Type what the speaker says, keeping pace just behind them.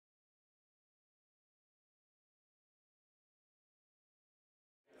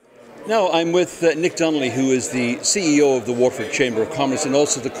Now I'm with Nick Donnelly, who is the CEO of the Waterford Chamber of Commerce and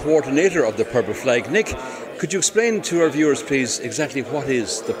also the coordinator of the Purple Flag. Nick, could you explain to our viewers, please, exactly what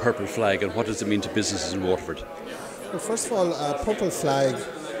is the Purple Flag and what does it mean to businesses in Waterford? Well, first of all, Purple Flag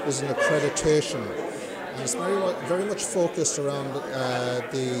is an accreditation, and it's very much focused around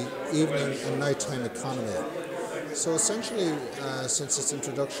the evening and nighttime economy. So essentially, since its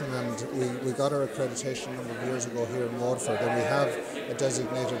introduction, and we got our accreditation a number of years ago here in Waterford, and we have a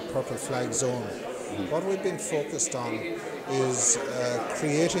designated Purple Flag zone. What we've been focused on is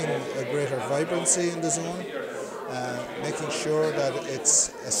creating a greater vibrancy in the zone, making sure that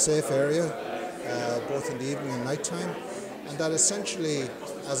it's a safe area, both in the evening and night time, and that essentially,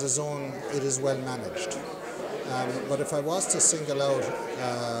 as a zone, it is well managed. But if I was to single out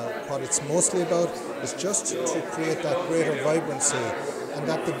what it's mostly about, is just to create that greater vibrancy, and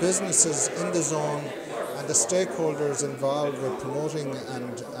that the businesses in the zone and the stakeholders involved with promoting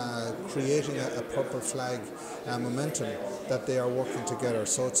and creating a Purple Flag momentum, that they are working together.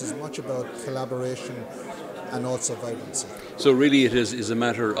 So it's as much about collaboration and also vibrancy. So really it is a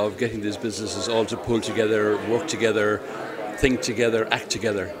matter of getting these businesses all to pull together, work together, think together, act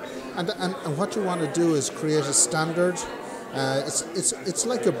together. And what you want to do is create a standard. It's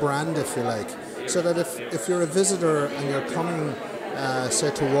like a brand, if you like, so that if you're a visitor and you're coming,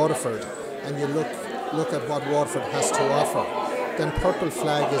 say, to Waterford, and you look at what Waterford has to offer, then Purple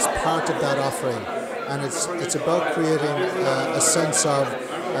Flag is part of that offering, and it's about creating a sense of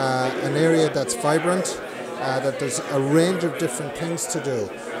an area that's vibrant, that there's a range of different things to do.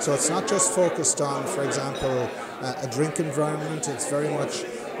 So it's not just focused on, for example, a drink environment. It's very much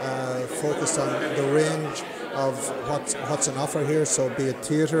focused on the range of what's on offer here, so be it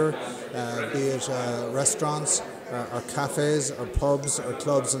theatre, be it restaurants, or cafes, or pubs, or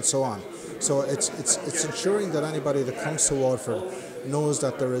clubs, and so on. So it's ensuring that anybody that comes to Waterford knows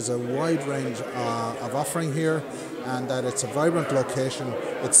that there is a wide range of offering here, and that it's a vibrant location,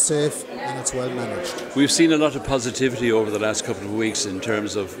 it's safe, and it's well managed. We've seen a lot of positivity over the last couple of weeks in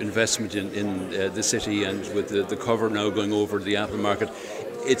terms of investment in the city, and with the cover now going over the Apple market.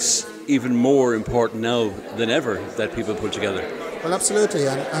 It's even more important now than ever that people put together. Well, absolutely,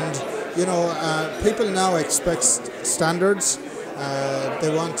 and you know, people now expect standards.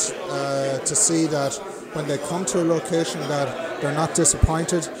 They want to see that when they come to a location that they're not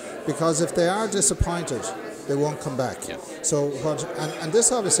disappointed, because if they are disappointed, they won't come back. Yeah. So and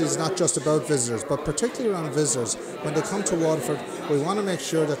this obviously is not just about visitors, but particularly around visitors. When they come to Waterford, we want to make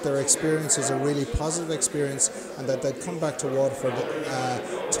sure that their experience is a really positive experience, and that they come back to Waterford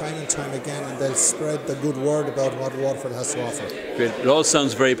time and time again, and they'll spread the good word about what Waterford has to offer. Great. It all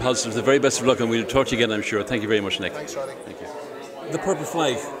sounds very positive. The very best of luck, and we'll talk to you again, I'm sure. Thank you very much, Nick. Thanks, Roddy. Thank you. The Purple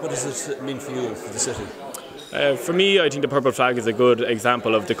Flag, what does it mean for you and for the city? For me, I think the Purple Flag is a good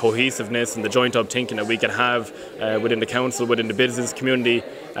example of the cohesiveness and the joint-up thinking that we can have within the council, within the business community,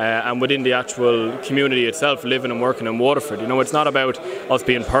 and within the actual community itself, living and working in Waterford. You know, it's not about us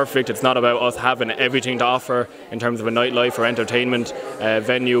being perfect, it's not about us having everything to offer in terms of a nightlife or entertainment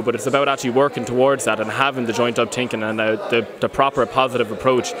venue, but it's about actually working towards that and having the joint-up thinking and the proper positive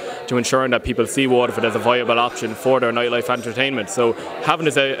approach to ensuring that people see Waterford as a viable option for their nightlife entertainment. So having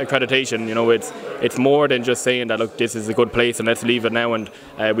this accreditation, you know, it's more than just saying that, look, this is a good place and let's leave it now and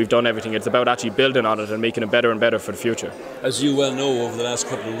we've done everything. It's about actually building on it and making it better and better for the future. As you well know, over the last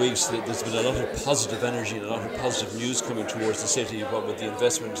couple of weeks there's been a lot of positive energy and a lot of positive news coming towards the city, what with the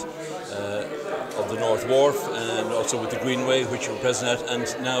investment of the North Wharf and also with the Greenway, which you're present at,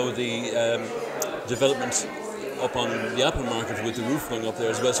 and now the development up on the Apple market with the roof going up there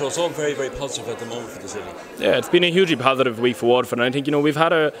as well. So it's all very, very positive at the moment for the city. Yeah, it's been a hugely positive week for Waterford, and I think, you know, we've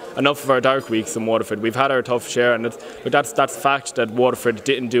had enough of our dark weeks in Waterford. We've had our tough share, and that's fact that Waterford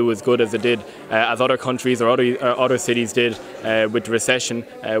didn't do as good as it did as other countries or other cities did with the recession.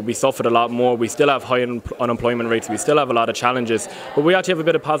 We suffered a lot more. We still have high unemployment rates. We still have a lot of challenges, but we actually have a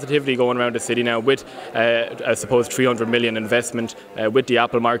bit of positivity going around the city now with, I suppose, 300 million investment with the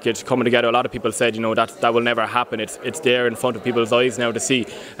Apple market coming together. A lot of people said, you know, that will never happen. It's there in front of people's eyes now to see.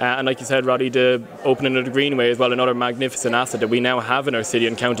 And like you said, Roddy, the opening of the Greenway as well, another magnificent asset that we now have in our city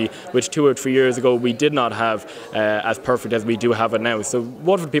and county, which 2 or 3 years ago we did not have as perfect as we do have it now. So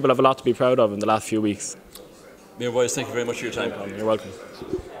Waterford people have a lot to be proud of in the last few weeks. Mayor Wise, thank you very much for your time. You're welcome.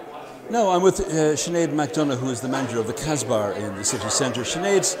 Now I'm with Sinead McDonough, who is the manager of the Casbar in the city centre.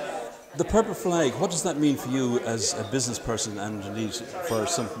 Sinead, the Purple Flag, what does that mean for you as a business person and indeed for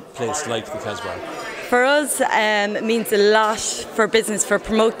some place like the Casbar? For us, it means a lot for business, for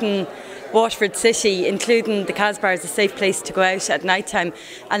promoting Waterford City, including the Casbah, is a safe place to go out at night time,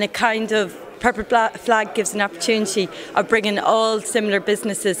 and it kind of purple flag gives an opportunity of bringing all similar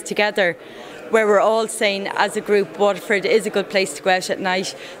businesses together, where we're all saying as a group Waterford is a good place to go out at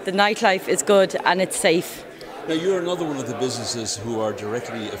night, the nightlife is good and it's safe. Now you're another one of the businesses who are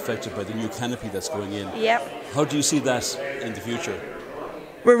directly affected by the new canopy that's going in. Yep. How do you see that in the future?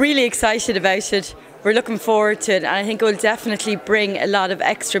 We're really excited about it. We're looking forward to it, and I think it will definitely bring a lot of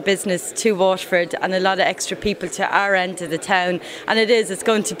extra business to Waterford and a lot of extra people to our end of the town. And it's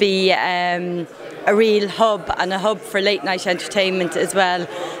going to be a real hub, and a hub for late night entertainment as well.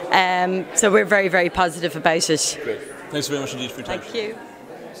 So we're very, very positive about it. Great. Thanks very much indeed for your time. Thank you.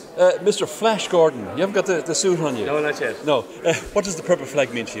 Mr. Flash Gordon, you haven't got the suit on you? No, not yet. No. What does the purple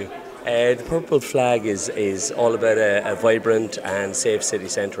flag mean to you? The purple flag is all about a vibrant and safe city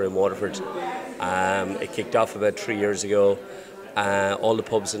centre in Waterford. It kicked off about 3 years ago. All the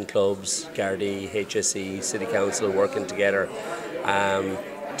pubs and clubs, Gardaí, HSE, City Council working together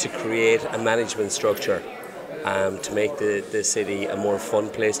to create a management structure to make the city a more fun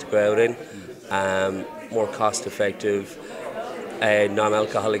place to go out in, more cost effective,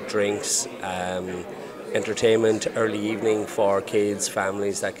 non-alcoholic drinks, entertainment, early evening for kids,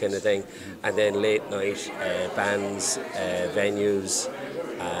 families, that kind of thing, and then late night bands, venues,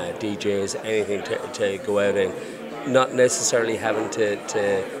 DJs, anything to go out in. Not necessarily having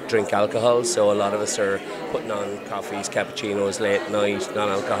to drink alcohol, so a lot of us are putting on coffees, cappuccinos late night,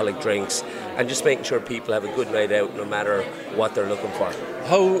 non-alcoholic drinks, and just making sure people have a good night out no matter what they're looking for.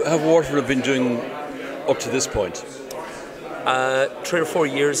 How have Waterford been doing up to this point? 3 or 4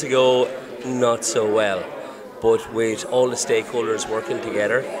 years ago, not so well, but with all the stakeholders working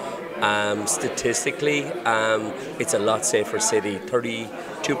together, statistically, it's a lot safer city,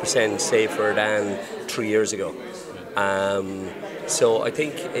 32% safer than 3 years ago. So I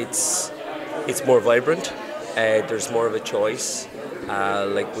think it's more vibrant. There's more of a choice.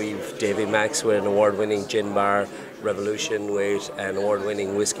 Like we've Davy Max with an award-winning gin bar, Revolution with an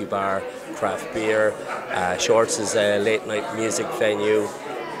award-winning whiskey bar, craft beer. Shorts is a late-night music venue,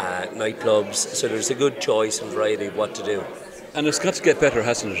 nightclubs. So there's a good choice and variety of what to do. And it's got to get better,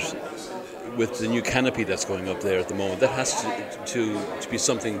 hasn't it? With the new canopy that's going up there at the moment, that has to be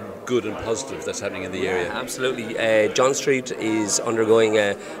something good and positive that's happening in the area. Absolutely. John Street is undergoing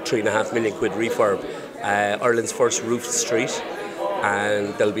a £3.5 million refurb, Ireland's first roofed street,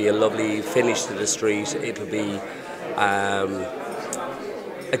 and there'll be a lovely finish to the street. It'll be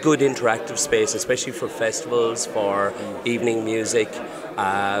a good interactive space, especially for festivals, for evening music.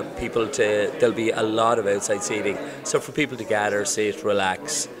 There'll be a lot of outside seating, so for people to gather, sit,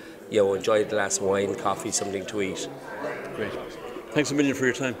 relax, enjoy a glass of wine, coffee, something to eat. Great. Thanks a million for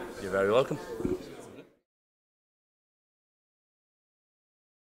your time. You're very welcome.